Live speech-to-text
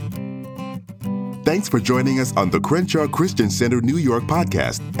Thanks for joining us on the Crenshaw Christian Center New York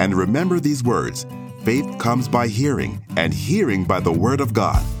podcast. And remember these words: faith comes by hearing, and hearing by the word of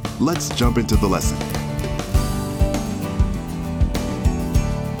God. Let's jump into the lesson.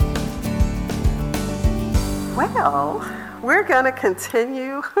 Well, we're going to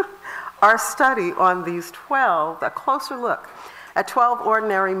continue our study on these 12, a closer look at 12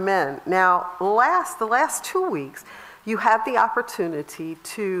 ordinary men. Now, the last 2 weeks, you had the opportunity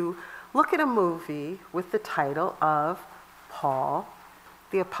to look at a movie with the title of Paul,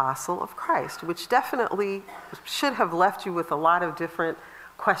 the Apostle of Christ, which definitely should have left you with a lot of different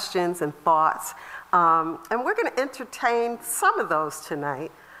questions and thoughts. And we're going to entertain some of those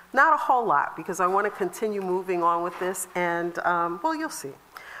tonight. Not a whole lot, because I want to continue moving on with this, and, well, you'll see.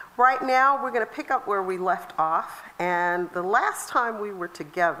 Right now, we're going to pick up where we left off, and the last time we were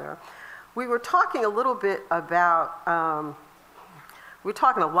together, we were talking a little bit about, we were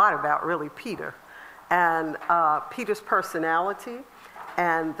talking a lot about, really, Peter, and Peter's personality,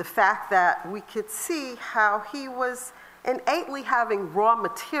 and the fact that we could see how he was innately having raw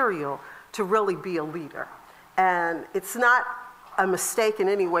material to really be a leader. And it's not a mistake in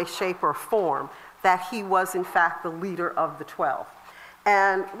any way, shape, or form that he was, in fact, the leader of the 12.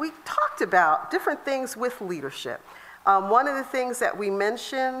 And we talked about different things with leadership. One of the things that we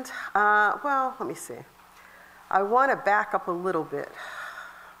mentioned, well, let me see. I want to back up a little bit.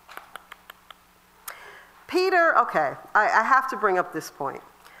 Peter, okay, I have to bring up this point.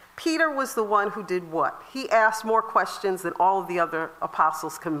 Peter was the one who did what? He asked more questions than all of the other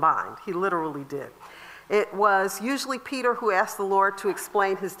apostles combined. He literally did. It was usually Peter who asked the Lord to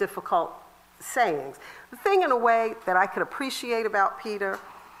explain his difficult sayings. The thing, in a way, that I could appreciate about Peter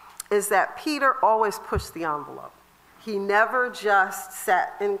is that Peter always pushed the envelope. He never just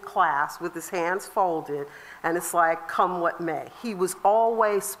sat in class with his hands folded and it's like, come what may. He was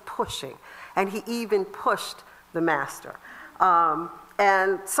always pushing, and he even pushed the master.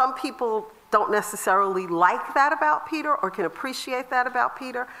 And some people don't necessarily like that about Peter or can appreciate that about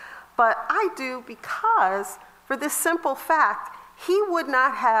Peter, but I do, because for this simple fact, he would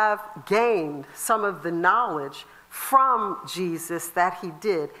not have gained some of the knowledge from Jesus that he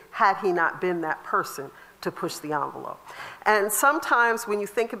did had he not been that person to push the envelope. And sometimes when you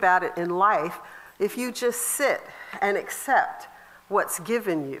think about it in life, if you just sit and accept what's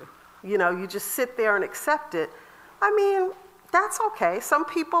given you, you just sit there and accept it, I mean, that's okay. Some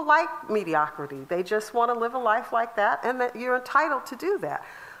people like mediocrity. They just want to live a life like that, and that you're entitled to do that.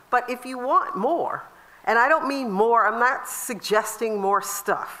 But if you want more, and I don't mean more, I'm not suggesting more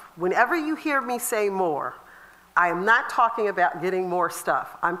stuff. Whenever you hear me say more, I am not talking about getting more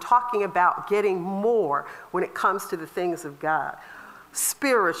stuff. I'm talking about getting more when it comes to the things of God.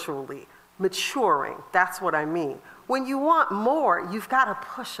 Spiritually, maturing, that's what I mean. When you want more, you've got to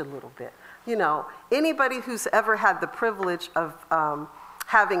push a little bit. Anybody who's ever had the privilege of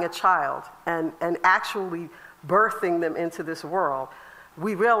having a child and actually birthing them into this world,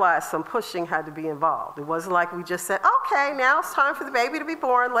 we realized some pushing had to be involved. It wasn't like we just said, okay, now it's time for the baby to be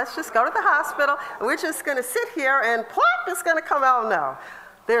born. Let's just go to the hospital, and we're just going to sit here and plop, it's going to come out. No.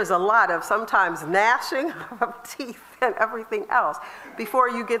 There's a lot of sometimes gnashing of teeth and everything else before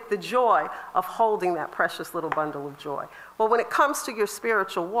you get the joy of holding that precious little bundle of joy. Well, when it comes to your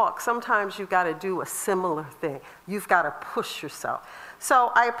spiritual walk, sometimes you've got to do a similar thing. You've got to push yourself.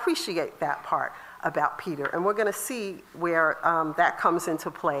 So I appreciate that part about Peter, and we're going to see where that comes into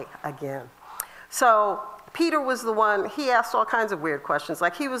play again. So Peter was the one, he asked all kinds of weird questions.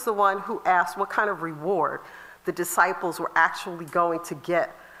 Like, he was the one who asked what kind of reward the disciples were actually going to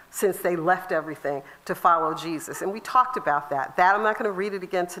get since they left everything to follow Jesus. And we talked about that. I'm not going to read it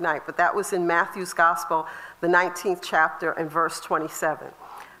again tonight, but that was in Matthew's Gospel, the 19th chapter and verse 27.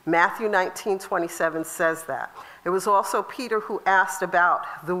 Matthew 19:27 says that. It was also Peter who asked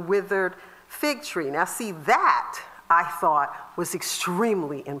about the withered fig tree. Now, see, that I thought was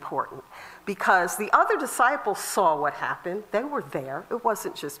extremely important, because the other disciples saw what happened. They were there. It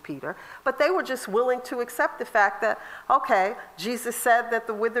wasn't just Peter, but they were just willing to accept the fact that, okay, Jesus said that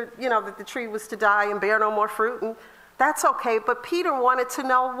that the tree was to die and bear no more fruit, and that's okay. But Peter wanted to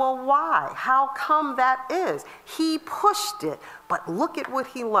know, well, why? How come that is? He pushed it, but look at what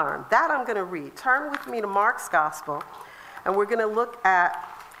he learned. That I'm going to read. Turn with me to Mark's Gospel, and we're going to look at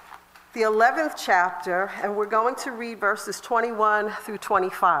the 11th chapter, and we're going to read verses 21 through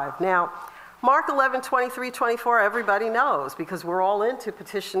 25. Now, Mark 11, 23, 24, everybody knows because we're all into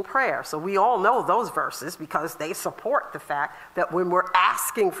petition prayer. So we all know those verses because they support the fact that when we're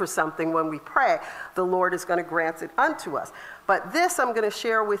asking for something, when we pray, the Lord is going to grant it unto us. But this I'm going to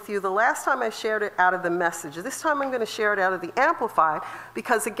share with you. The last time I shared it out of the Message. This time I'm going to share it out of the Amplified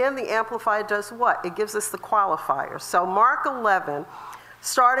because, again, the Amplified does what? It gives us the qualifier. So Mark 11,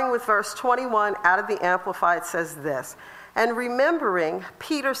 starting with verse 21 out of the Amplified, says this. And remembering,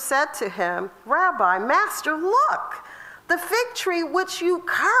 Peter said to him, Rabbi, Master, look, the fig tree which you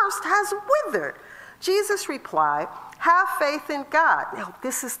cursed has withered. Jesus replied, have faith in God. Now,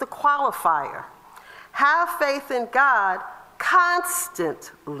 this is the qualifier. Have faith in God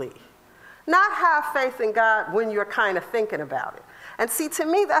constantly. Not have faith in God when you're kind of thinking about it. And see, to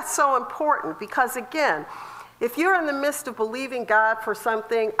me, that's so important because, again, if you're in the midst of believing God for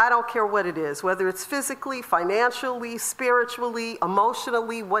something, I don't care what it is, whether it's physically, financially, spiritually,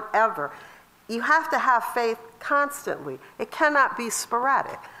 emotionally, whatever, you have to have faith constantly. It cannot be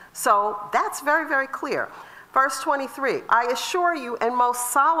sporadic. So that's very, very clear. Verse 23, I assure you and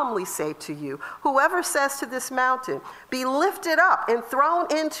most solemnly say to you, whoever says to this mountain, be lifted up and thrown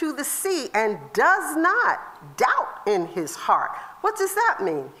into the sea and does not doubt in his heart. What does that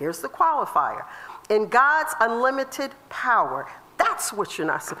mean? Here's the qualifier. In God's unlimited power, that's what you're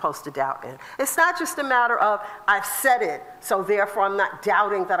not supposed to doubt in. It's not just a matter of, I've said it, so therefore I'm not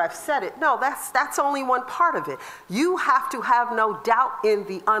doubting that I've said it. No, that's only one part of it. You have to have no doubt in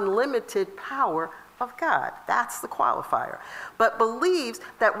the unlimited power of God. That's the qualifier. But believes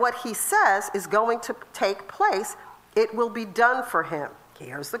that what he says is going to take place, it will be done for him.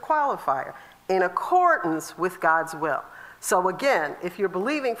 Here's the qualifier. In accordance with God's will. So again, if you're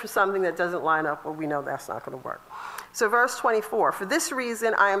believing for something that doesn't line up, well, we know that's not going to work. So verse 24, for this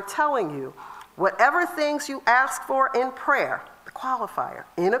reason I am telling you, whatever things you ask for in prayer, the qualifier,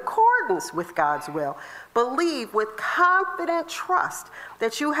 in accordance with God's will, believe with confident trust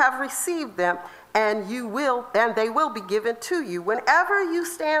that you have received them and they will be given to you. Whenever you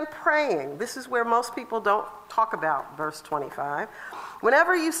stand praying, this is where most people don't talk about verse 25.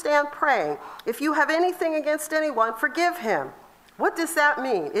 Whenever you stand praying, if you have anything against anyone, forgive him. What does that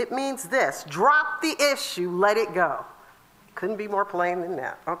mean? It means this: drop the issue, let it go. Couldn't be more plain than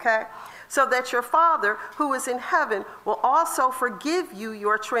that, okay? So that your Father who is in heaven will also forgive you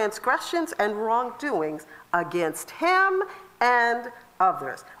your transgressions and wrongdoings against him and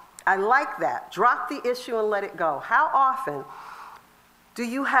others. I like that. Drop the issue and let it go. How often do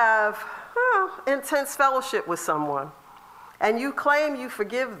you have intense fellowship with someone and you claim you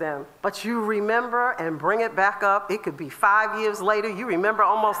forgive them, but you remember and bring it back up? It could be 5 years later. You remember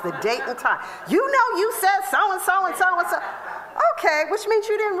almost the date and time. You know you said so-and-so and so-and-so. Okay, which means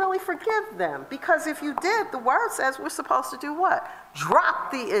you didn't really forgive them. Because if you did, the word says we're supposed to do what?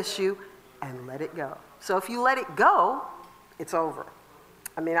 Drop the issue and let it go. So if you let it go, it's over.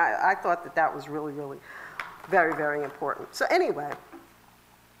 I mean, I thought that was really, really very, very important. So anyway,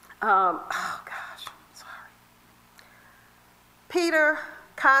 Peter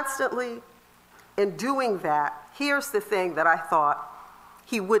constantly in doing that, here's the thing that I thought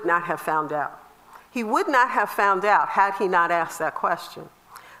he would not have found out. He would not have found out had he not asked that question.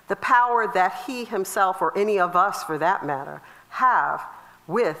 The power that he himself, or any of us for that matter, have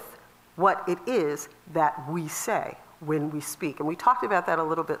with what it is that we say when we speak. And we talked about that a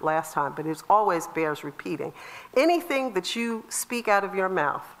little bit last time, but it always bears repeating. Anything that you speak out of your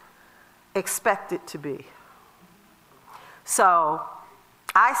mouth, expect it to be. So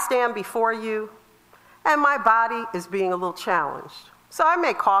I stand before you, and my body is being a little challenged. So I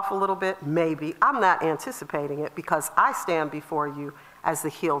may cough a little bit, maybe. I'm not anticipating it because I stand before you as the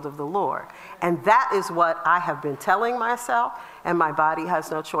healed of the Lord. And that is what I have been telling myself, and my body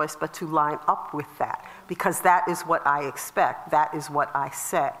has no choice but to line up with that because that is what I expect. That is what I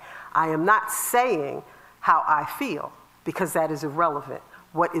say. I am not saying how I feel because that is irrelevant.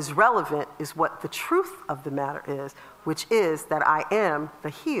 What is relevant is what the truth of the matter is, which is that I am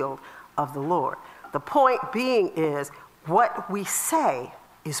the healed of the Lord. The point being is what we say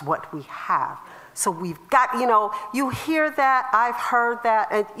is what we have. So we've got, you hear that, I've heard that,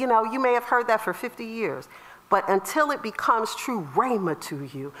 and you may have heard that for 50 years. But until it becomes true rhema to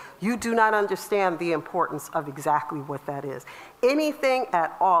you, you do not understand the importance of exactly what that is. Anything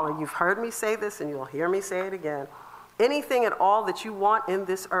at all, and you've heard me say this and you'll hear me say it again, anything at all that you want in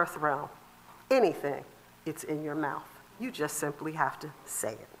this earth realm, anything, it's in your mouth. You just simply have to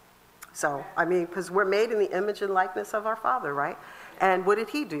say it. So, because we're made in the image and likeness of our Father, right? And what did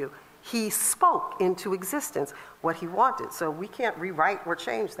he do? He spoke into existence what he wanted. So we can't rewrite or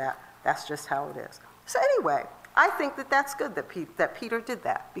change that. That's just how it is. So anyway, I think that that's good that Peter did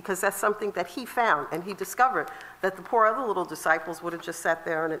that, because that's something that he found and he discovered that the poor other little disciples would have just sat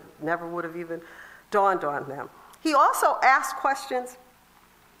there and it never would have even dawned on them. He also asked questions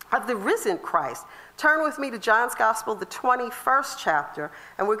of the risen Christ. Turn with me to John's Gospel, the 21st chapter,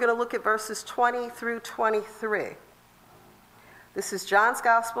 and we're going to look at verses 20 through 23. This is John's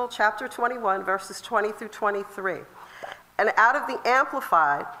Gospel, chapter 21, verses 20 through 23. And out of the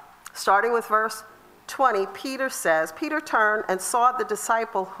Amplified, starting with verse 20, Peter says, Peter turned and saw the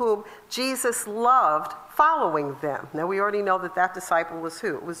disciple whom Jesus loved following them. Now we already know that disciple was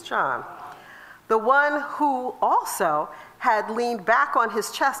who? It was John. The one who also had leaned back on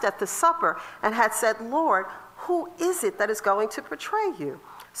his chest at the supper and had said, Lord, who is it that is going to betray you?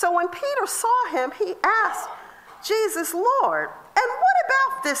 So when Peter saw him, he asked Jesus, Lord, and what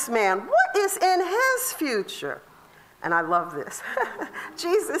about this man? What is in his future? And I love this.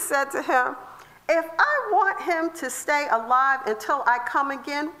 Jesus said to him, if I want him to stay alive until I come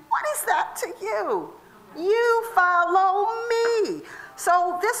again, what is that to you? You follow me.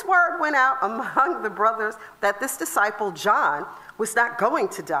 So this word went out among the brothers that this disciple, John, was not going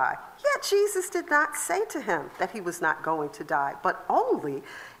to die. Yet Jesus did not say to him that he was not going to die, but only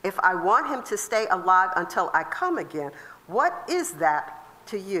if I want him to stay alive until I come again. What is that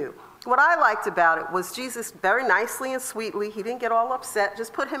to you? What I liked about it was Jesus very nicely and sweetly, he didn't get all upset,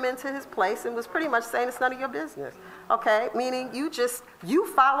 just put him into his place and was pretty much saying it's none of your business, okay? Meaning you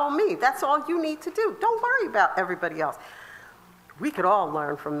follow me. That's all you need to do. Don't worry about everybody else. We could all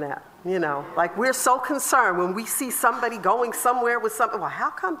learn from that, like we're so concerned when we see somebody going somewhere with something. Well, how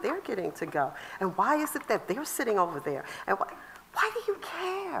come they're getting to go? And why is it that they're sitting over there? And why do you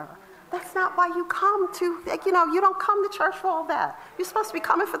care? That's not why you come to, you don't come to church for all that. You're supposed to be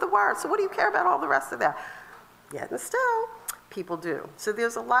coming for the word. So what do you care about all the rest of that? Yet and still, people do. So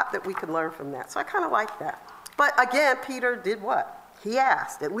there's a lot that we can learn from that. So I kind of like that. But again, Peter did what? He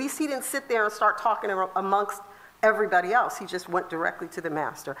asked. At least he didn't sit there and start talking amongst everybody else. He just went directly to the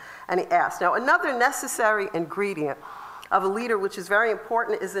master and he asked. Now, another necessary ingredient of a leader, which is very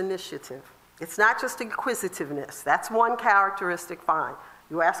important, is initiative. It's not just inquisitiveness. That's one characteristic, fine.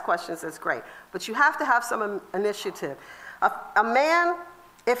 You ask questions, that's great. But you have to have some initiative. A man,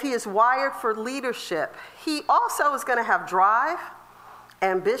 if he is wired for leadership, he also is going to have drive,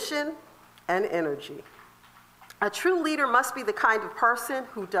 ambition, and energy. A true leader must be the kind of person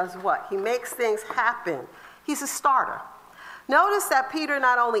who does what? He makes things happen. He's a starter. Notice that Peter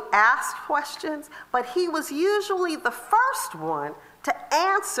not only asked questions, but he was usually the first one to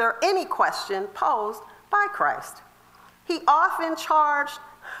answer any question posed by Christ. He often charged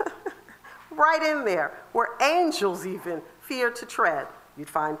right in there, where angels even feared to tread. You'd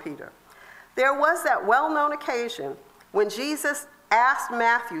find Peter. There was that well-known occasion when Jesus asked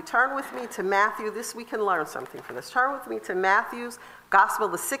Matthew, turn with me to Matthew, we can learn something from this. Turn with me to Matthew's Gospel,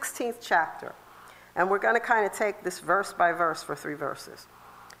 the 16th chapter. And we're going to kind of take this verse by verse for 3 verses.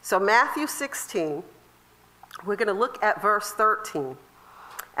 So Matthew 16, we're going to look at verse 13.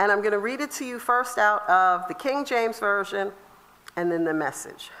 And I'm going to read it to you first out of the King James Version and then the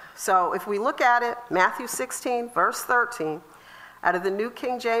Message. So if we look at it, Matthew 16, verse 13, out of the New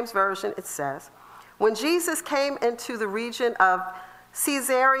King James Version, it says, when Jesus came into the region of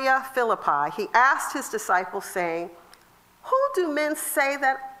Caesarea Philippi, he asked his disciples, saying, who do men say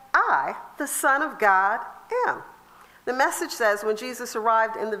that I, the Son of God, am? The Message says, when Jesus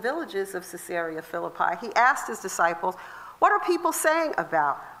arrived in the villages of Caesarea Philippi, he asked his disciples, what are people saying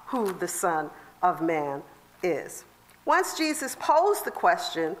about who the Son of Man is? Once Jesus posed the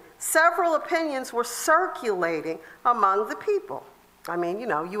question, several opinions were circulating among the people. I mean,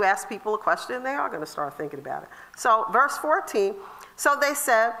 you ask people a question, they are going to start thinking about it. So, verse 14, so they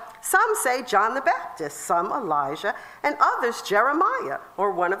said, some say John the Baptist, some Elijah, and others Jeremiah,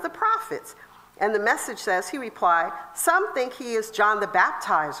 or one of the prophets. And the Message says, he replied, some think he is John the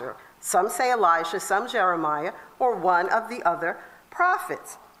Baptizer, some say Elijah, some Jeremiah, or one of the other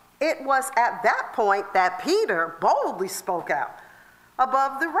prophets. It was at that point that Peter boldly spoke out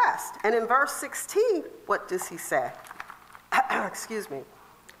above the rest. And in verse 16, what does he say? Excuse me.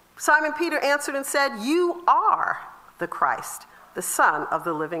 Simon Peter answered and said, you are the Christ, the Son of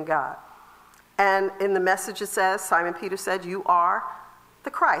the living God. And in the Message it says, Simon Peter said, you are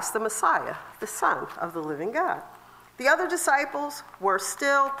the Christ, the Messiah, the Son of the living God. The other disciples were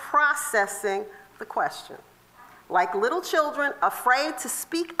still processing the question, like little children afraid to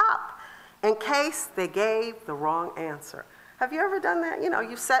speak up in case they gave the wrong answer. Have you ever done that?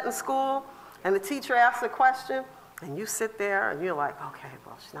 You sat in school and the teacher asked a question And you sit there and you're like, okay,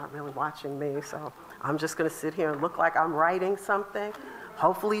 well, she's not really watching me, so I'm just going to sit here and look like I'm writing something.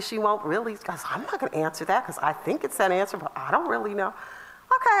 Hopefully she won't really, because I'm not going to answer that because I think it's that answer, but I don't really know.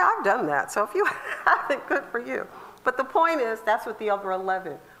 Okay, I've done that, so if you haven't, good for you. But the point is, that's what the other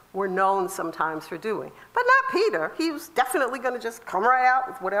 11 were known sometimes for doing. But not Peter. He was definitely going to just come right out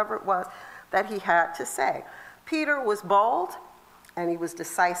with whatever it was that he had to say. Peter was bold and he was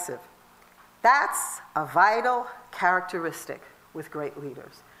decisive. That's a vital characteristic with great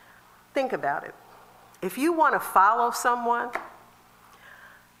leaders. Think about it. If you want to follow someone,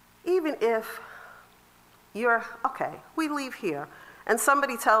 even if you're, okay, we leave here, and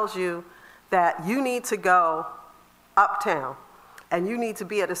somebody tells you that you need to go uptown, and you need to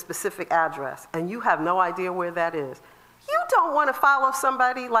be at a specific address, and you have no idea where that is, you don't want to follow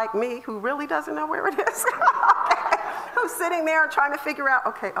somebody like me who really doesn't know where it is. Who's sitting there and trying to figure out,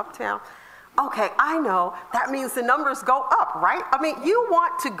 okay, uptown. Okay, I know. That means the numbers go up, right? I mean, you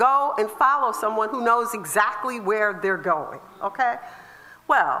want to go and follow someone who knows exactly where they're going, okay?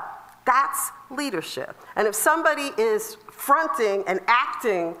 Well, that's leadership. And if somebody is fronting and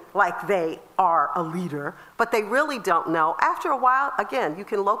acting like they are a leader, but they really don't know, after a while, again, you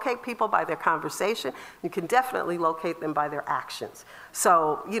can locate people by their conversation. You can definitely locate them by their actions.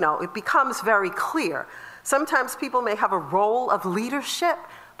 So, it becomes very clear. Sometimes people may have a role of leadership,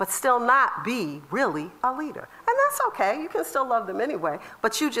 but still not be really a leader. And that's okay. You can still love them anyway,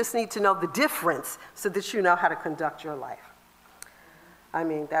 but you just need to know the difference so that you know how to conduct your life. I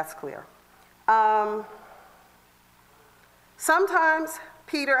mean, that's clear. Sometimes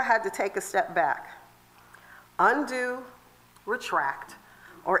Peter had to take a step back, undo, retract,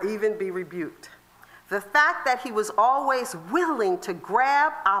 or even be rebuked. The fact that he was always willing to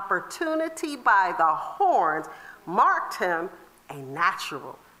grab opportunity by the horns marked him a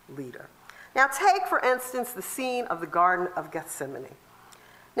natural leader. Now take, for instance, the scene of the Garden of Gethsemane.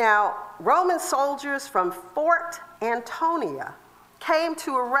 Now, Roman soldiers from Fort Antonia came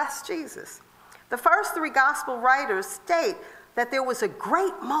to arrest Jesus. The first 3 gospel writers state that there was a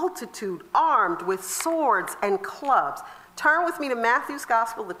great multitude armed with swords and clubs. Turn with me to Matthew's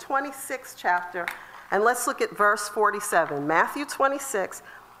Gospel, the 26th chapter, and let's look at verse 47. Matthew 26,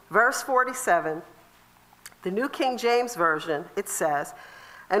 verse 47, the New King James Version, it says,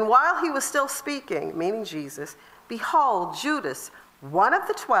 "And while he was still speaking," meaning Jesus, "behold, Judas, one of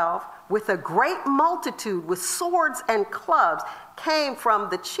the 12, with a great multitude with swords and clubs, came from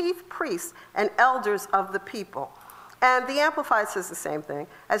the chief priests and elders of the people." And the Amplified says the same thing.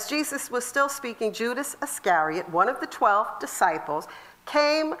 As Jesus was still speaking, Judas Iscariot, one of the 12 disciples,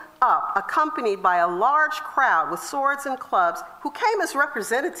 came up, accompanied by a large crowd with swords and clubs, who came as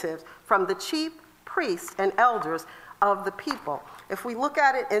representatives from the chief priests and elders of the people. If we look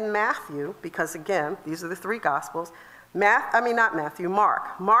at it in Matthew, because again, these are the 3 Gospels,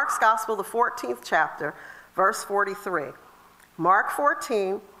 Mark. Mark's Gospel, the 14th chapter, verse 43. Mark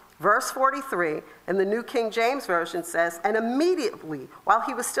 14, verse 43, in the New King James Version says, "And immediately, while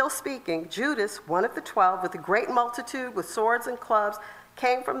he was still speaking, Judas, one of the 12, with a great multitude with swords and clubs,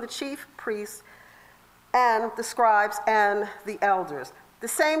 came from the chief priests and the scribes and the elders." The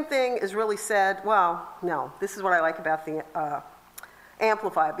same thing is really said, well, no, this is what I like about the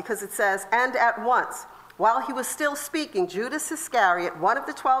Amplified, because it says, "And at once, while he was still speaking, Judas Iscariot, one of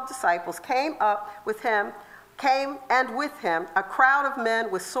the 12 disciples, came with him a crowd of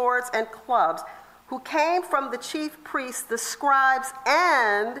men with swords and clubs, who came from the chief priests, the scribes,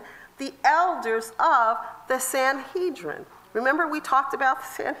 and the elders of the Sanhedrin." Remember we talked about the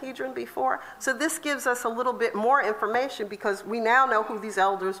Sanhedrin before? So this gives us a little bit more information because we now know who these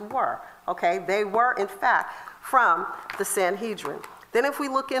elders were. Okay, they were in fact from the Sanhedrin. Then if we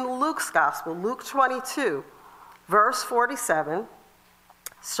look in Luke's Gospel, Luke 22, verse 47,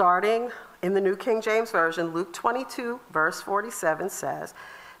 starting in the New King James Version, Luke 22, verse 47 says,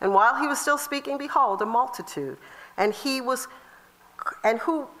 "And while he was still speaking, behold, a multitude, and he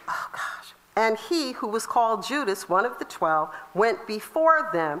who was called Judas, one of the 12, went before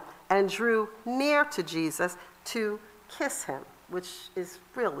them and drew near to Jesus to kiss him," which is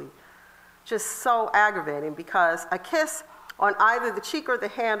really just so aggravating, because a kiss on either the cheek or the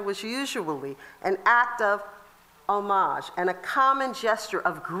hand was usually an act of homage and a common gesture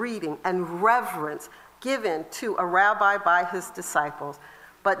of greeting and reverence given to a rabbi by his disciples,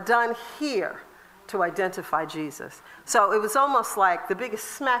 but done here to identify Jesus. So it was almost like the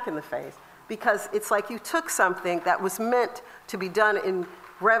biggest smack in the face, because it's like you took something that was meant to be done in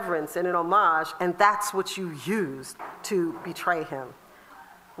reverence and in homage, and that's what you used to betray him,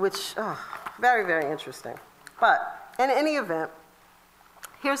 which, very, very interesting. But in any event,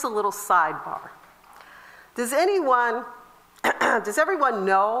 here's a little sidebar. Does everyone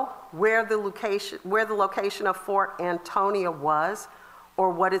know where the location of Fort Antonia was, or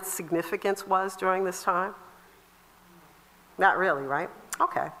what its significance was during this time? Not really, right?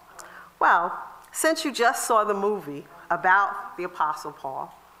 Okay. Well, since you just saw the movie about the Apostle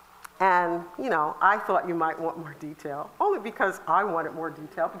Paul, and, I thought you might want more detail, only because I wanted more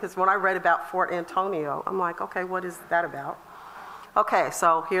detail, because when I read about Fort Antonio, I'm like, okay, what is that about? Okay,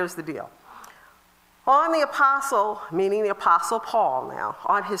 so here's the deal. On the apostle, meaning the Apostle Paul now,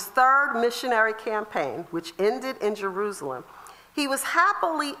 on his third missionary campaign, which ended in Jerusalem, he was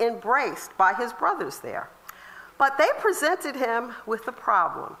happily embraced by his brothers there. But they presented him with a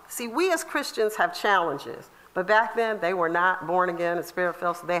problem. See, we as Christians have challenges, but back then they were not born again and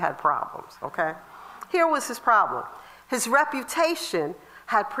spirit-filled, so they had problems, okay? Here was his problem. His reputation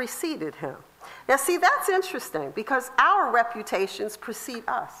had preceded him. Now, see, that's interesting because our reputations precede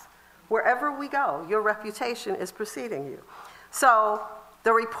us. Wherever we go, your reputation is preceding you. So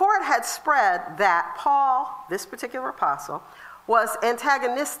the report had spread that Paul, this particular apostle, was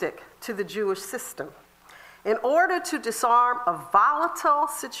antagonistic to the Jewish system. In order to disarm a volatile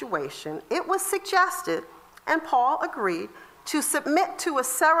situation, it was suggested, and Paul agreed, to submit to a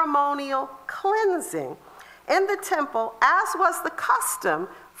ceremonial cleansing in the temple, as was the custom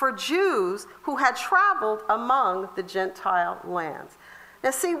for Jews who had traveled among the Gentile lands.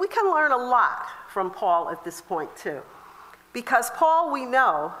 Now, see, we can learn a lot from Paul at this point, too, because Paul, we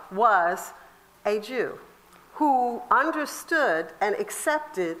know, was a Jew who understood and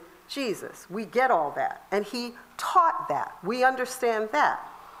accepted Jesus. We get all that, and he taught that. We understand that.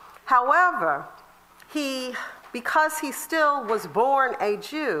 However, because he still was born a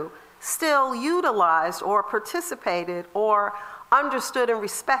Jew, still utilized or participated or understood and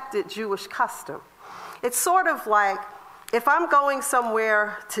respected Jewish custom. It's sort of like if I'm going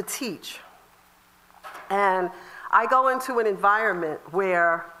somewhere to teach and I go into an environment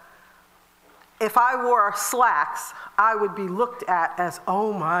where if I wore slacks, I would be looked at as,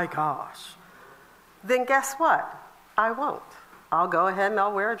 oh my gosh. Then guess what? I won't. I'll go ahead and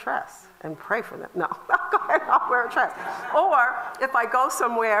I'll wear a dress and pray for them. No, I'll go ahead and I'll wear a dress. Or if I go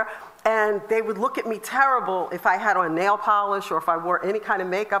somewhere and they would look at me terrible if I had on nail polish or if I wore any kind of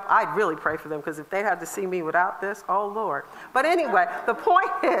makeup, I'd really pray for them, because if they had to see me without this, oh Lord. But anyway, the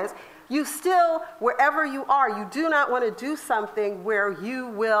point is, you still, wherever you are, you do not want to do something where you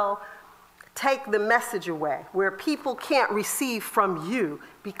will take the message away, where people can't receive from you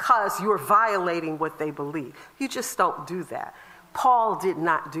because you're violating what they believe. You just don't do that. Paul did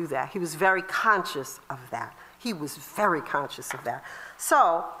not do that. He was very conscious of that. He was very conscious of that.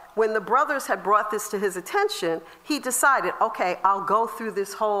 So when the brothers had brought this to his attention, he decided, okay, I'll go through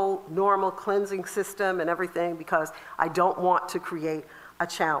this whole normal cleansing system and everything because I don't want to create a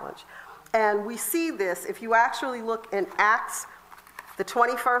challenge. And we see this if you actually look in Acts, the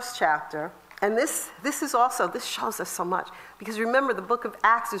 21st chapter. And this shows us so much, because remember, the book of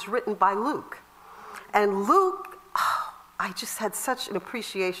Acts is written by Luke. And Luke, I just had such an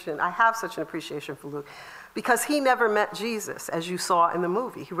appreciation. I have such an appreciation for Luke, because he never met Jesus, as you saw in the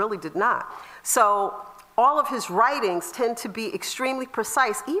movie. He really did not. So all of his writings tend to be extremely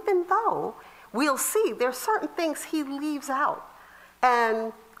precise, even though we'll see there's certain things he leaves out.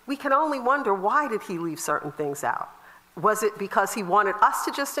 And we can only wonder, why did he leave certain things out? Was it because he wanted us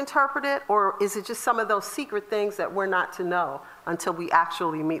to just interpret it, or is it just some of those secret things that we're not to know until we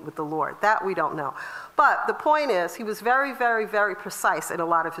actually meet with the Lord? That we don't know. But the point is, he was very, very, very precise in a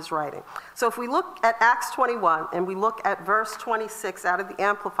lot of his writing. So if we look at Acts 21 and we look at verse 26 out of the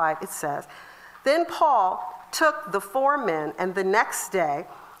Amplified, it says, "Then Paul took the 4 men, and the next day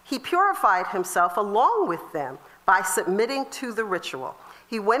he purified himself along with them by submitting to the ritual.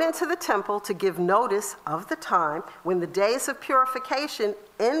 He went into the temple to give notice of the time when the days of purification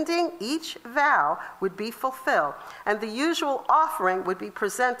ending each vow would be fulfilled, and the usual offering would be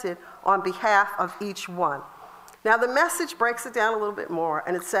presented on behalf of each one." Now the Message breaks it down a little bit more,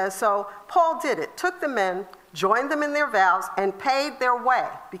 and it says, so Paul did it, took the men, joined them in their vows, and paid their way,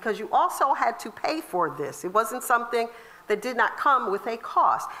 because you also had to pay for this. It wasn't something that did not come with a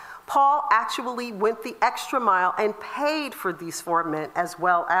cost. Paul actually went the extra mile and paid for these 4 men as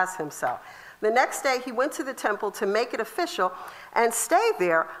well as himself. The next day, he went to the temple to make it official and stayed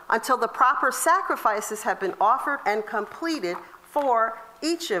there until the proper sacrifices had been offered and completed for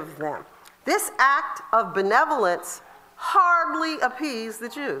each of them. This act of benevolence hardly appeased the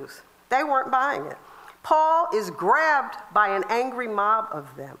Jews. They weren't buying it. Paul is grabbed by an angry mob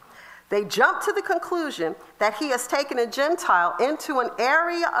of them. They jump to the conclusion that he has taken a Gentile into an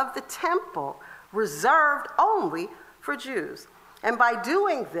area of the temple reserved only for Jews. And by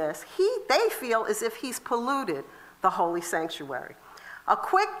doing this, they feel as if he's polluted the holy sanctuary. A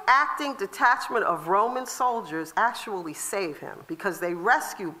quick acting detachment of Roman soldiers actually save him because they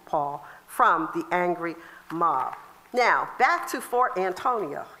rescue Paul from the angry mob. Now, back to Fort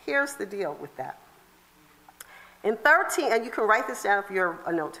Antonia. Here's the deal with that. In 13, and you can write this down if you're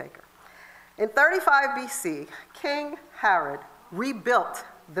a note taker. In 35 BC, King Herod rebuilt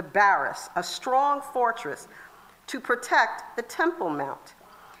the Barrass, a strong fortress, to protect the Temple Mount.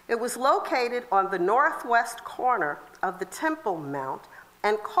 It was located on the northwest corner of the Temple Mount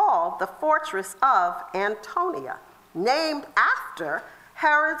and called the Fortress of Antonia, named after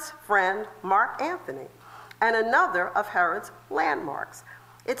Herod's friend Mark Antony, and another of Herod's landmarks.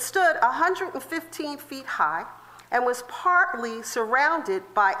 It stood 115 feet high and was partly surrounded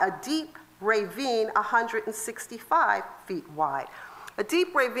by a deep ravine 165 feet wide. A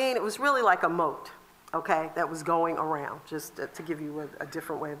deep ravine, it was really like a moat, okay, that was going around, just to give you a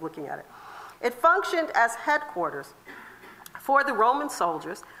different way of looking at it. It functioned as headquarters for the Roman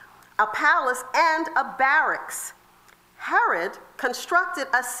soldiers, a palace, and a barracks. Herod constructed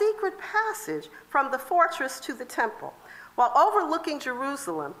a secret passage from the fortress to the temple. While overlooking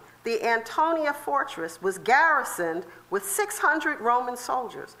Jerusalem, the Antonia fortress was garrisoned with 600 Roman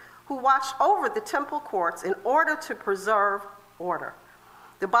soldiers who watched over the temple courts in order to preserve order.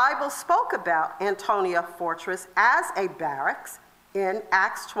 The Bible spoke about Antonia fortress as a barracks in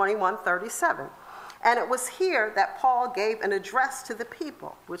Acts 21:37. And it was here that Paul gave an address to the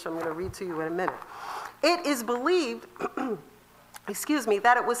people, which I'm going to read to you in a minute. It is believed,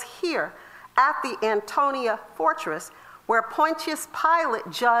 that it was here at the Antonia fortress where Pontius Pilate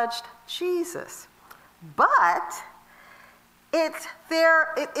judged Jesus. But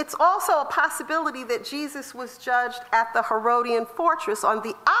it's also a possibility that Jesus was judged at the Herodian fortress on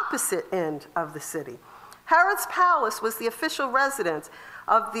the opposite end of the city. Herod's palace was the official residence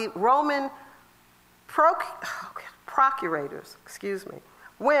of the Roman procurators,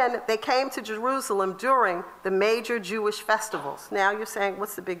 when they came to Jerusalem during the major Jewish festivals. Now you're saying,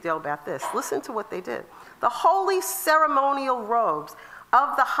 what's the big deal about this? Listen to what they did. The holy ceremonial robes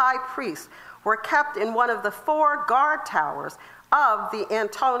of the high priest were kept in one of the 4 guard towers of the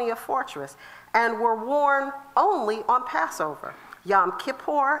Antonia fortress and were worn only on Passover, Yom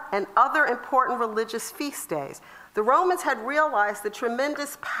Kippur, and other important religious feast days. The Romans had realized the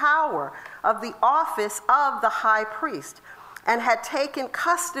tremendous power of the office of the high priest and had taken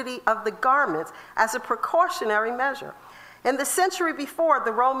custody of the garments as a precautionary measure. In the century before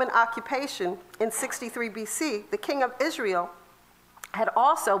the Roman occupation in 63 BC, the king of Israel had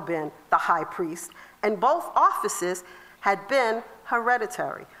also been the high priest, and both offices had been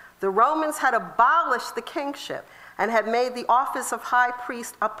hereditary. The Romans had abolished the kingship and had made the office of high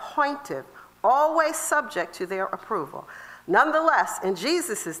priest appointive, always subject to their approval. Nonetheless, in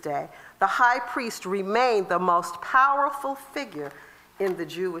Jesus' day, the high priest remained the most powerful figure in the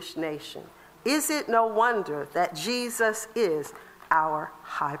Jewish nation. Is it no wonder that Jesus is our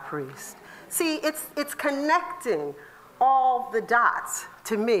high priest? See, it's connecting all the dots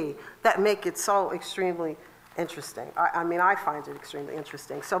to me that make it so extremely interesting. I find it extremely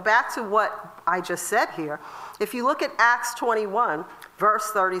interesting. So back to what I just said here, if you look at Acts 21,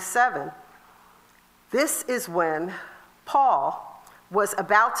 verse 37, this is when Paul was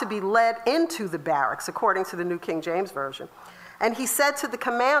about to be led into the barracks, according to the New King James Version. And he said to the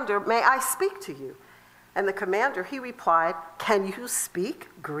commander, "May I speak to you?" And the commander, he replied, "Can you speak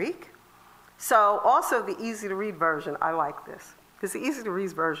Greek?" So also the easy-to-read version, I like this, because the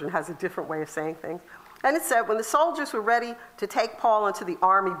easy-to-read version has a different way of saying things. And it said, when the soldiers were ready to take Paul into the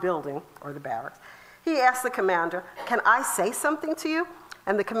army building, or the barracks, he asked the commander, "Can I say something to you?"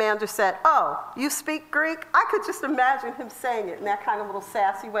 And the commander said, "Oh, you speak Greek?" I could just imagine him saying it in that kind of little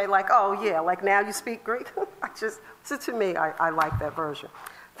sassy way, like, "Oh yeah, like now you speak Greek?" So to me, I like that version.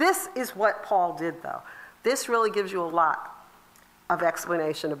 This is what Paul did, though. This really gives you a lot of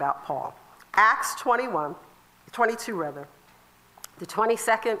explanation about Paul. Acts 22, the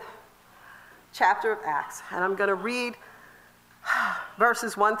 22nd chapter of Acts, and I'm going to read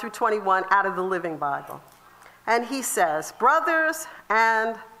verses 1 through 21 out of the Living Bible. And he says, "Brothers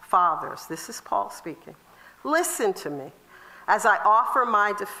and fathers," this is Paul speaking, "listen to me as I offer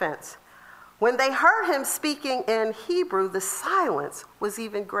my defense." When they heard him speaking in Hebrew, the silence was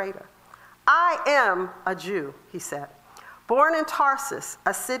even greater. "I am a Jew," he said, "born in Tarsus,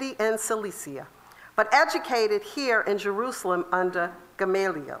 a city in Cilicia, but educated here in Jerusalem under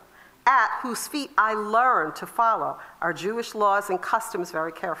Gamaliel, at whose feet I learned to follow our Jewish laws and customs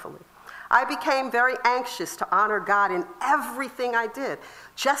very carefully. I became very anxious to honor God in everything I did,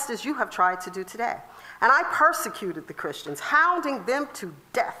 just as you have tried to do today. And I persecuted the Christians, hounding them to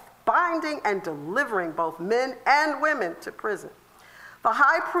death, binding and delivering both men and women to prison. The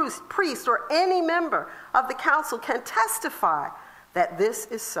high priest or any member of the council can testify that this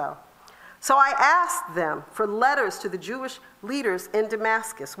is so. So I asked them for letters to the Jewish leaders in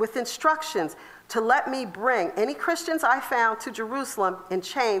Damascus with instructions to let me bring any Christians I found to Jerusalem in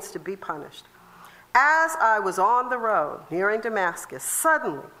chains to be punished. As I was on the road nearing Damascus,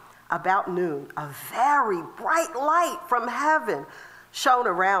 suddenly, about noon, a very bright light from heaven shone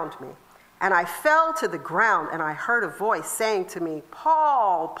around me. And I fell to the ground, and I heard a voice saying to me,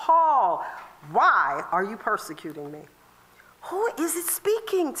 "Paul, Paul, why are you persecuting me?" "Who is it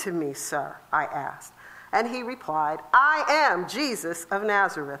speaking to me, sir?" I asked. And he replied, "I am Jesus of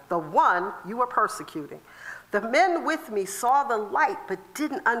Nazareth, the one you are persecuting." The men with me saw the light but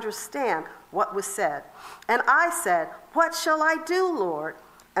didn't understand what was said. And I said, "What shall I do, Lord?"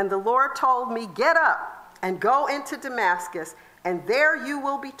 And the Lord told me, "Get up and go into Damascus, and there you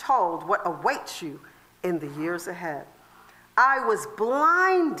will be told what awaits you in the years ahead." I was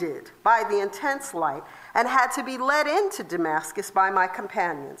blinded by the intense light and had to be led into Damascus by my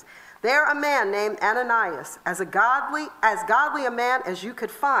companions. There a man named Ananias, as godly a man as you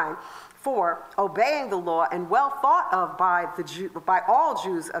could find, for obeying the law and well thought of by all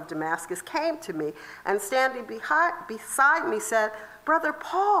Jews of Damascus, came to me and standing beside me said, "Brother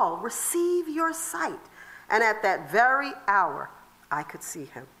Paul, receive your sight." And at that very hour, I could see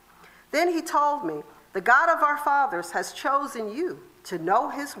him. Then he told me, "The God of our fathers has chosen you to know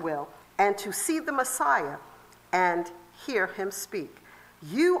his will and to see the Messiah and hear him speak.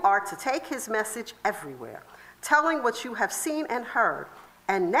 You are to take his message everywhere, telling what you have seen and heard.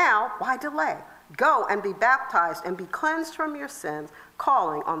 And now, why delay? Go and be baptized and be cleansed from your sins,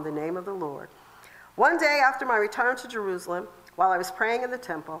 calling on the name of the Lord." One day after my return to Jerusalem, while I was praying in the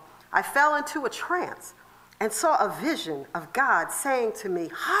temple, I fell into a trance and saw a vision of God saying to me,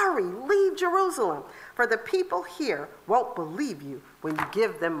 "Hurry, leave Jerusalem, for the people here won't believe you when you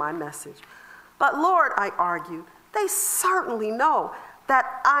give them my message." "But Lord," I argued, "they certainly know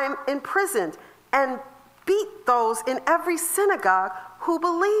that I'm imprisoned and beat those in every synagogue who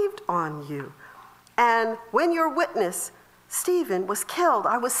believed on you. And when your witness, Stephen, was killed,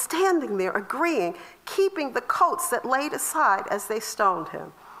 I was standing there agreeing, keeping the coats that laid aside as they stoned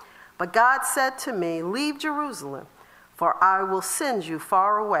him. But God said to me, 'Leave Jerusalem, for I will send you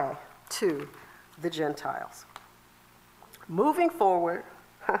far away to the Gentiles.'" Moving forward,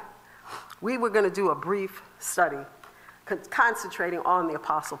 we were going to do a brief study concentrating on the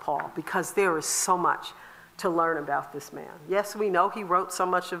Apostle Paul because there is so much to learn about this man. Yes, we know he wrote so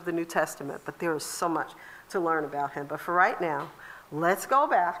much of the New Testament, but there is so much to learn about him. But for right now, let's go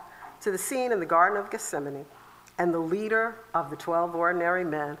back to the scene in the Garden of Gethsemane and the leader of the 12 ordinary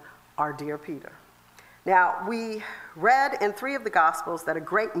men, our dear Peter. Now, we read in 3 of the Gospels that a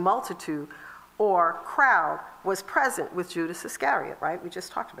great multitude or crowd was present with Judas Iscariot, right? We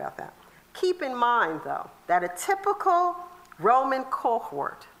just talked about that. Keep in mind, though, that a typical Roman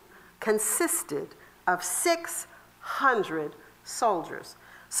cohort consisted of 600 soldiers.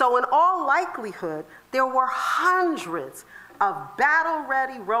 So in all likelihood, there were hundreds of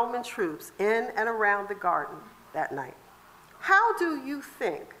battle-ready Roman troops in and around the garden that night. How do you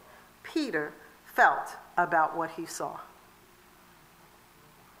think Peter felt about what he saw?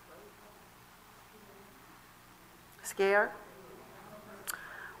 Scared?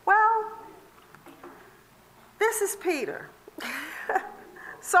 Well, this is Peter.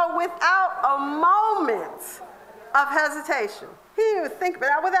 So without a moment of hesitation, he didn't even think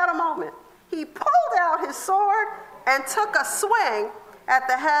about it, without a moment, he pulled out his sword and took a swing at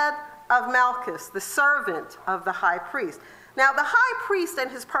the head of Malchus, the servant of the high priest. Now, the high priest and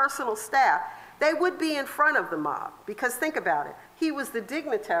his personal staff, they would be in front of the mob, because think about it. He was the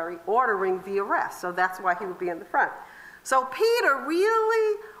dignitary ordering the arrest, so that's why he would be in the front. So Peter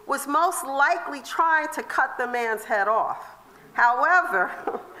really was most likely trying to cut the man's head off. However,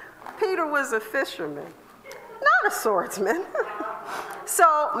 Peter was a fisherman, not a swordsman.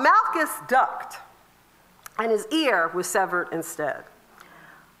 So Malchus ducked, and his ear was severed instead.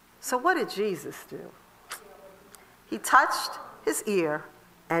 So what did Jesus do? He touched his ear,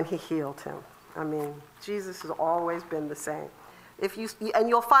 and he healed him. I mean, Jesus has always been the same. And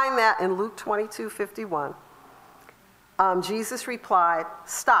you'll find that in Luke 22:51. Jesus replied,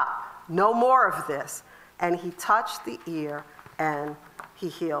 "Stop, no more of this." And he touched the ear, and he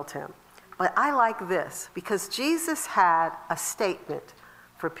healed him. But I like this, because Jesus had a statement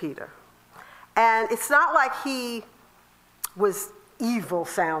for Peter. And it's not like he was evil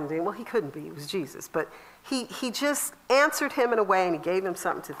sounding. Well, he couldn't be, it was Jesus. But he just answered him in a way, and he gave him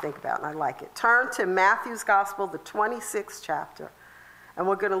something to think about, and I like it. Turn to Matthew's Gospel, the 26th chapter, and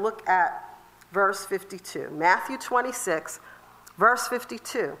we're going to look at verse 52. Matthew 26, verse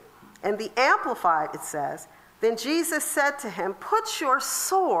 52. And the Amplified, it says, then Jesus said to him, put your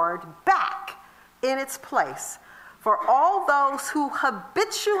sword back in its place, for all those who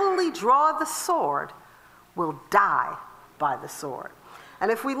habitually draw the sword will die by the sword. And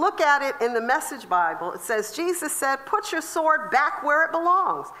if we look at it in the Message Bible, it says, Jesus said, put your sword back where it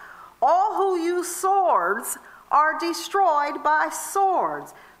belongs. All who use swords are destroyed by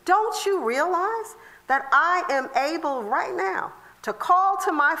swords. Don't you realize that I am able right now to call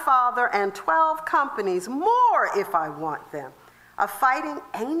to my Father and 12 companies more if I want them? Of fighting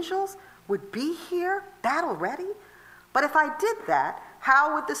angels would be here, battle ready? But if I did that,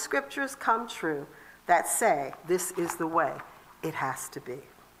 how would the scriptures come true that say this is the way it has to be?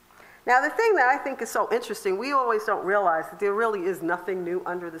 Now, the thing that I think is so interesting, we always don't realize that there really is nothing new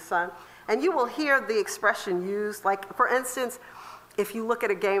under the sun. And you will hear the expression used, like, for instance, if you look at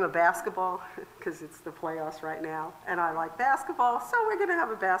a game of basketball, because it's the playoffs right now, and I like basketball, so we're going to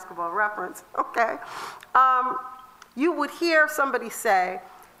have a basketball reference, okay? You would hear somebody say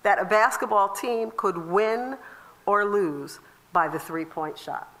that a basketball team could win or lose by the three-point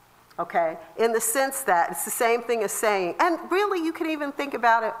shot, okay? In the sense that it's the same thing as saying, and really you can even think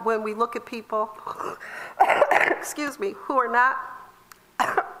about it when we look at people, excuse me, who are not,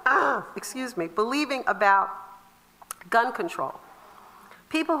 believing about gun control.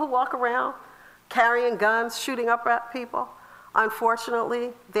 People who walk around carrying guns, shooting up at people, unfortunately,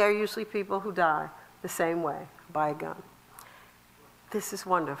 they're usually people who die the same way, by a gun. This is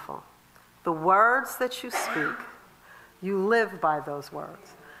wonderful. The words that you speak, you live by those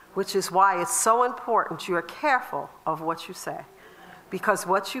words, which is why it's so important you are careful of what you say, because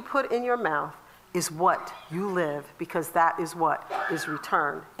what you put in your mouth is what you live, because that is what is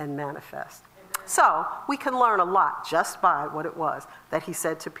returned and manifest. So we can learn a lot just by what it was that he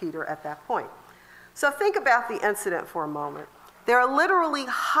said to Peter at that point. So think about the incident for a moment. There are literally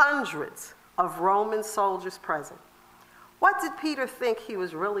hundreds of Roman soldiers present. What did Peter think he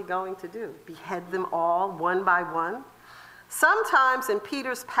was really going to do? Behead them all one by one? Sometimes in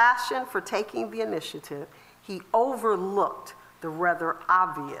Peter's passion for taking the initiative, he overlooked the rather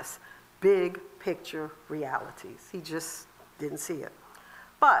obvious big picture realities. He just didn't see it.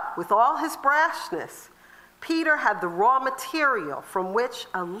 But with all his brashness, Peter had the raw material from which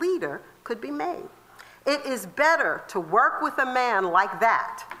a leader could be made. It is better to work with a man like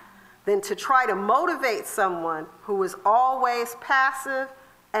that than to try to motivate someone who is always passive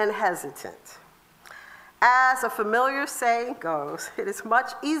and hesitant. As a familiar saying goes, it is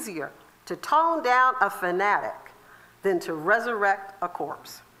much easier to tone down a fanatic than to resurrect a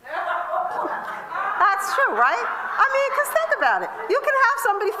corpse. That's true, right? I mean, because think about it. You can have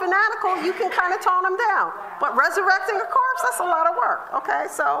somebody fanatical, you can kind of tone them down. But resurrecting a corpse, that's a lot of work, okay?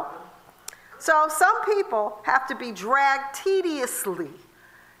 So some people have to be dragged tediously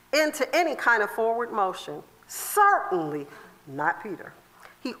into any kind of forward motion. Certainly not Peter.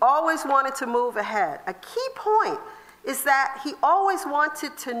 He always wanted to move ahead. A key point is that he always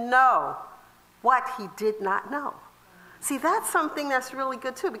wanted to know what he did not know. See, that's something that's really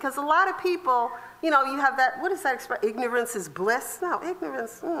good too, because a lot of people, you have that, what is that expression? Ignorance is bliss? No,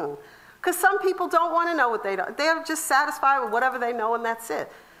 ignorance, because some people don't want to know what they don't. They're just satisfied with whatever they know and that's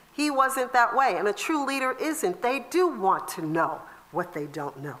it. He wasn't that way, and a true leader isn't. They do want to know what they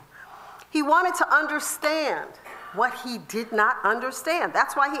don't know. He wanted to understand what he did not understand.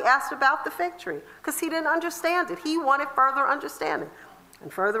 That's why he asked about the fig tree, because he didn't understand it. He wanted further understanding,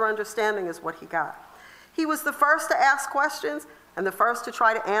 and further understanding is what he got. He was the first to ask questions and the first to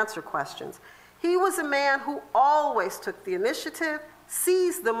try to answer questions. He was a man who always took the initiative,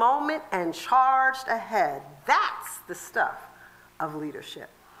 seized the moment, and charged ahead. That's the stuff of leadership.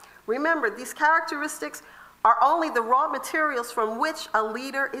 Remember, these characteristics are only the raw materials from which a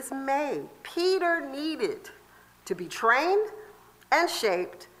leader is made. Peter needed to be trained and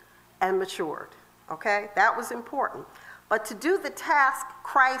shaped and matured, okay? That was important. But to do the task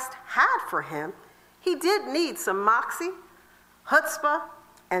Christ had for him, he did need some moxie, chutzpah,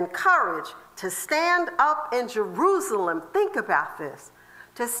 and courage to stand up in Jerusalem. Think about this.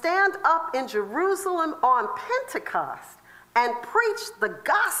 To stand up in Jerusalem on Pentecost and preach the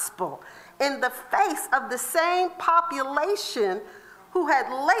gospel in the face of the same population who had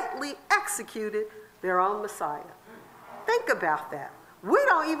lately executed their own Messiah. Think about that. We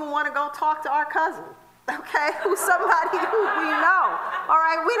don't even want to go talk to our cousin, okay, who's somebody who we know, all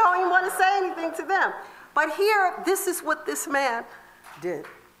right? We don't even want to say anything to them. But here, this is what this man did.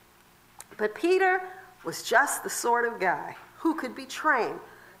 But Peter was just the sort of guy who could be trained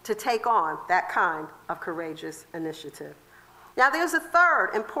to take on that kind of courageous initiative. Now, there's a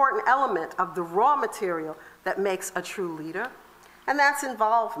third important element of the raw material that makes a true leader, and that's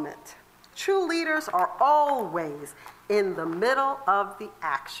involvement. True leaders are always in the middle of the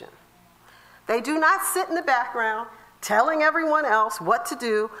action. They do not sit in the background telling everyone else what to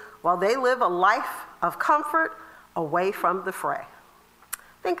do while they live a life of comfort away from the fray.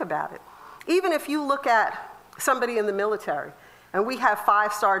 Think about it. Even if you look at somebody in the military, and we have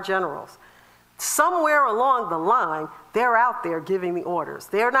 5-star generals, somewhere along the line, they're out there giving the orders.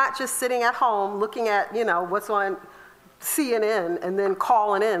 They're not just sitting at home looking at, what's on CNN and then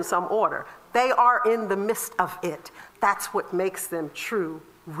calling in some order. They are in the midst of it. That's what makes them true,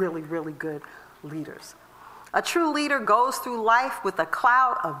 really, really good leaders. A true leader goes through life with a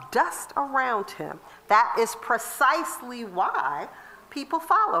cloud of dust around him. That is precisely why people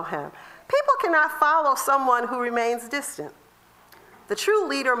follow him. People cannot follow someone who remains distant. The true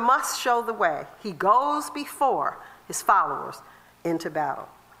leader must show the way. He goes before his followers into battle.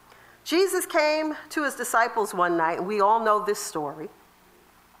 Jesus came to his disciples one night, and we all know this story.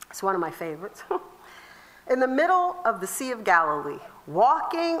 It's one of my favorites. In the middle of the Sea of Galilee,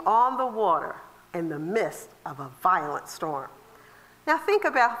 walking on the water in the midst of a violent storm. Now think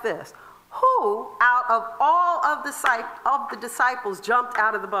about this. Who out of all of the disciples jumped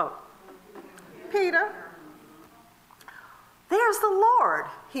out of the boat? Peter. There's the Lord,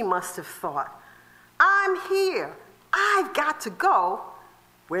 he must have thought. I'm here. I've got to go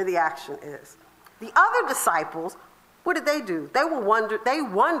where the action is. The other disciples, what did they do? They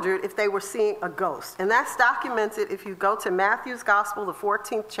wondered if they were seeing a ghost. And that's documented if you go to Matthew's Gospel, the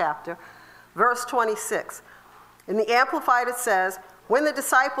 14th chapter, verse 26. In the Amplified it says, when the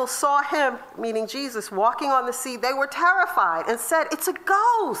disciples saw him, meaning Jesus, walking on the sea, they were terrified and said, "It's a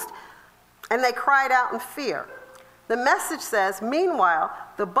ghost." And they cried out in fear. The Message says, meanwhile,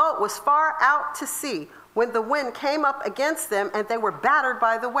 the boat was far out to sea when the wind came up against them and they were battered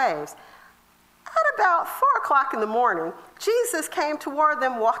by the waves. At about 4 o'clock in the morning, Jesus came toward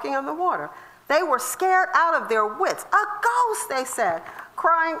them walking on the water. They were scared out of their wits. "A ghost," they said,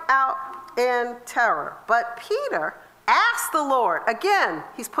 crying out in terror. But Peter asked the Lord. Again,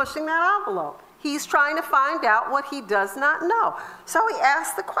 he's pushing that envelope. He's trying to find out what he does not know. So he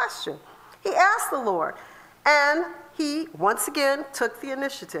asked the question. He asked the Lord, and he once again took the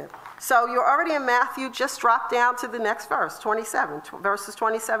initiative. So you're already in Matthew, just drop down to the next verse, 27, verses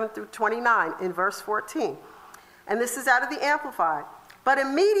 27 through 29 in verse 14. And this is out of the Amplified. But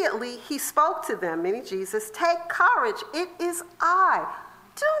immediately he spoke to them, meaning Jesus, "Take courage, it is I.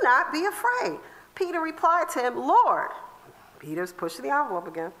 Do not be afraid." Peter replied to him, "Lord," Peter's pushing the envelope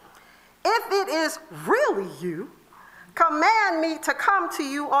again, "if it is really you, command me to come to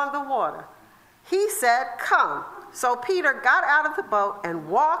you on the water." He said, "Come." So Peter got out of the boat and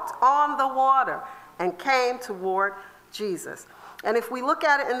walked on the water and came toward Jesus. And if we look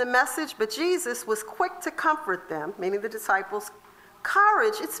at it in the Message, but Jesus was quick to comfort them, meaning the disciples,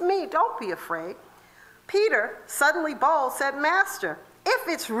 "Courage, it's me, don't be afraid." Peter, suddenly bold, said, "Master, if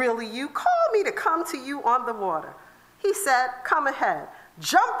it's really you, call me to come to you on the water." He said, "Come ahead."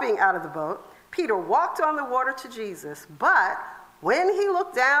 Jumping out of the boat, Peter walked on the water to Jesus, but when he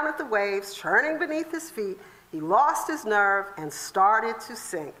looked down at the waves churning beneath his feet, he lost his nerve and started to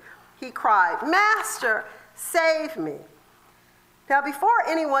sink. He cried, "Master, save me." Now, before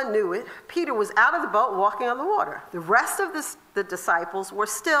anyone knew it, Peter was out of the boat walking on the water. The rest of the disciples were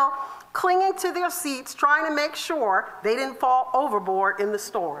still clinging to their seats, trying to make sure they didn't fall overboard in the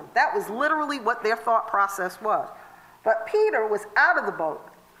storm. That was literally what their thought process was. But Peter was out of the boat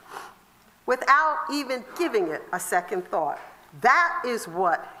without even giving it a second thought. That is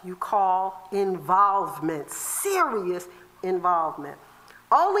what you call involvement, serious involvement.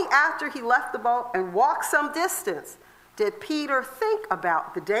 Only after he left the boat and walked some distance did Peter think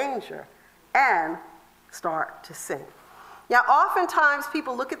about the danger and start to sink. Now, oftentimes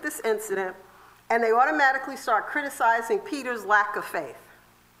people look at this incident and they automatically start criticizing Peter's lack of faith.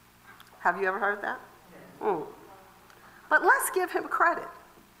 Have you ever heard that? But let's give him credit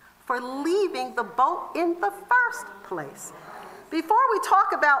for leaving the boat in the first place. Before we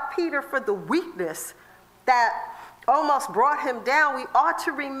talk about Peter for the weakness that almost brought him down, we ought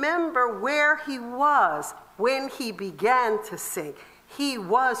to remember where he was when he began to sink. He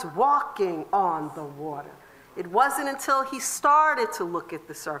was walking on the water. It wasn't until he started to look at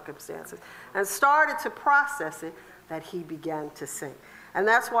the circumstances and started to process it that he began to sink. And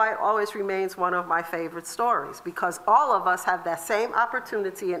that's why it always remains one of my favorite stories, because all of us have that same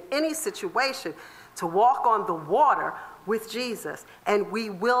opportunity in any situation to walk on the water with Jesus. And we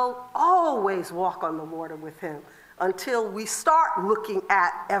will always walk on the water with him until we start looking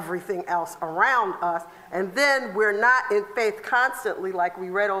at everything else around us. And then we're not in faith constantly like we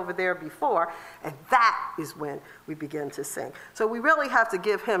read over there before. And that is when we begin to sink. So we really have to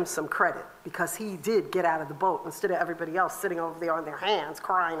give him some credit because he did get out of the boat instead of everybody else sitting over there on their hands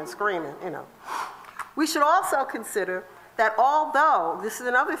crying and screaming, you know. We should also consider that although, this is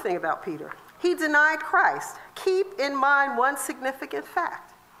another thing about Peter, he denied Christ, keep in mind one significant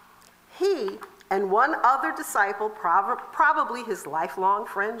fact. He and one other disciple, probably his lifelong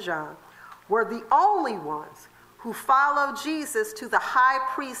friend John, were the only ones who followed Jesus to the high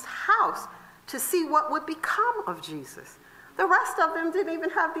priest's house to see what would become of Jesus. The rest of them didn't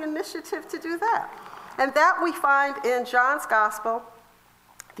even have the initiative to do that. And that we find in John's Gospel,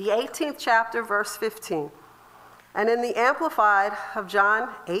 the 18th chapter, verse 15. And in the Amplified of John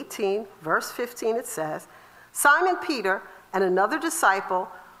 18, verse 15, it says, Simon Peter and another disciple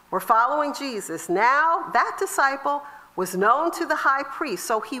were following Jesus. Now that disciple was known to the high priest,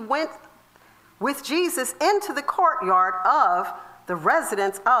 so he went with Jesus into the courtyard of the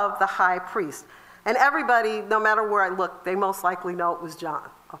residence of the high priest. And everybody, no matter where I look, they most likely know it was John,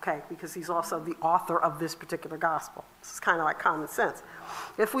 okay, because he's also the author of this particular gospel. This is kind of like common sense.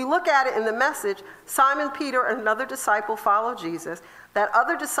 If we look at it in the Message, Simon Peter and another disciple followed Jesus. That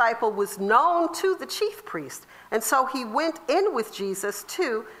other disciple was known to the chief priest, and so he went in with Jesus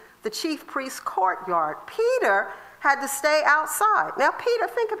to the chief priest's courtyard. Peter had to stay outside. Now, Peter,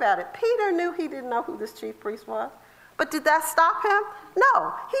 think about it. Peter knew he didn't know who this chief priest was. But did that stop him?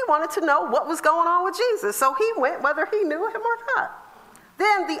 No. He wanted to know what was going on with Jesus. So he went whether he knew him or not.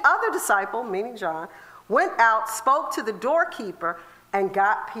 Then the other disciple, meaning John, went out, spoke to the doorkeeper, and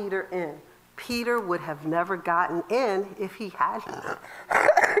got Peter in. Peter would have never gotten in if he hadn't,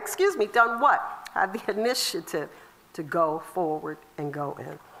 done what? Had the initiative to go forward and go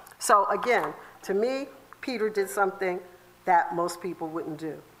in. So again, to me, Peter did something that most people wouldn't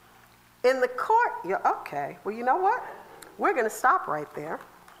do. In the court, okay, well, you know what? We're going to stop right there.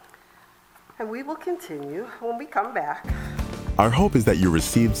 And we will continue when we come back. Our hope is that you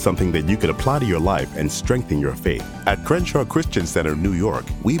received something that you could apply to your life and strengthen your faith. At Crenshaw Christian Center, New York,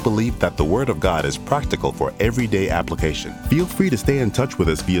 we believe that the Word of God is practical for everyday application. Feel free to stay in touch with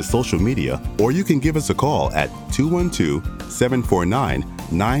us via social media, or you can give us a call at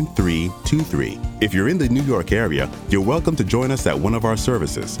 212-749-9323. If you're in the New York area, you're welcome to join us at one of our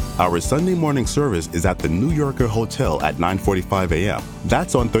services. Our Sunday morning service is at the New Yorker Hotel at 9:45 a.m.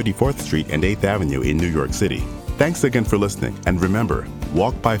 That's on 34th Street and 8th Avenue in New York City. Thanks again for listening, and remember,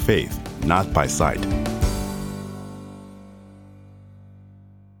 walk by faith, not by sight.